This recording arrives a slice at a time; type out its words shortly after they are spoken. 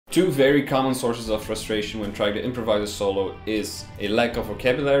Two very common sources of frustration when trying to improvise a solo is a lack of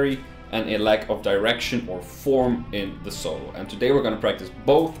vocabulary and a lack of direction or form in the solo. And today we're going to practice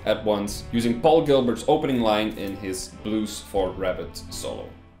both at once using Paul Gilbert's opening line in his Blues for Rabbit solo.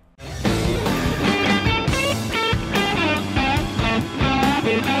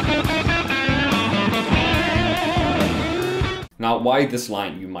 Now, why this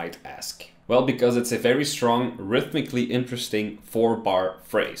line, you might ask? Well, because it's a very strong, rhythmically interesting 4-bar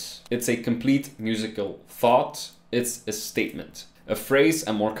phrase. It's a complete musical thought. It's a statement. A phrase,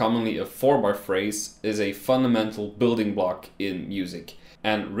 and more commonly a 4-bar phrase, is a fundamental building block in music.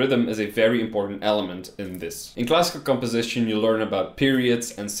 And rhythm is a very important element in this. In classical composition, you learn about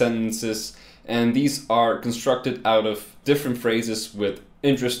periods and sentences, and these are constructed out of different phrases with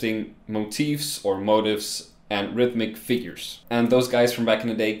interesting motifs or motives and rhythmic figures. And those guys from back in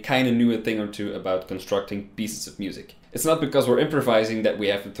the day kind of knew a thing or two about constructing pieces of music. It's not because we're improvising that we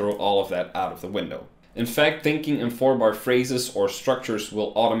have to throw all of that out of the window. In fact, thinking in 4-bar phrases or structures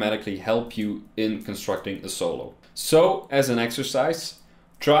will automatically help you in constructing a solo. So, as an exercise,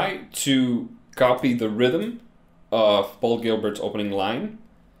 try to copy the rhythm of Paul Gilbert's opening line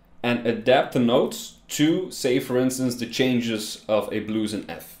and adapt the notes to, say for instance, the changes of a blues in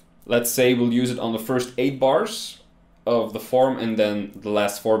F. Let's say we'll use it on the first 8 bars of the form, and then the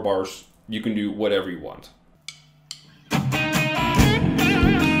last 4 bars you can do whatever you want.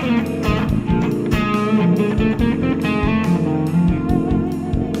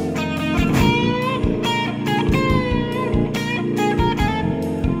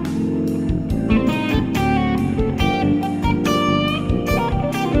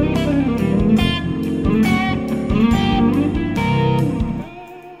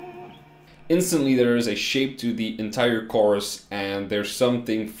 Instantly there is a shape to the entire chorus, and there's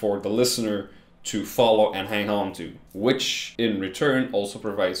something for the listener to follow and hang on to, which in return also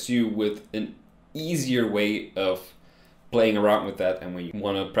provides you with an easier way of playing around with that. And when you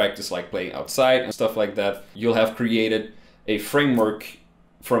want to practice like playing outside and stuff like that, you'll have created a framework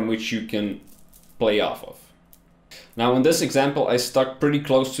from which you can play off of. Now in this example I stuck pretty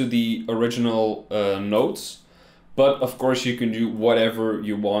close to the original notes, but of course you can do whatever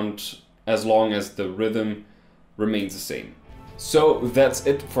you want as long as the rhythm remains the same. So that's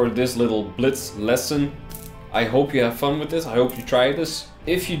it for this little Blitz lesson. I hope you have fun with this. I hope you try this.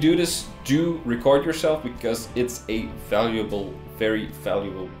 If you do this, do record yourself, because it's a valuable, very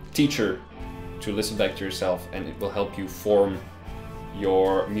valuable teacher to listen back to yourself, and it will help you form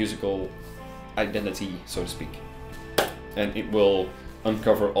your musical identity, so to speak. And it will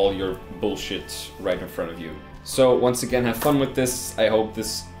uncover all your bullshit right in front of you. So once again, have fun with this. I hope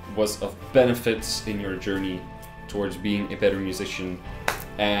this was of benefit in your journey towards being a better musician,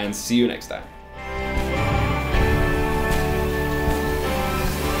 and see you next time.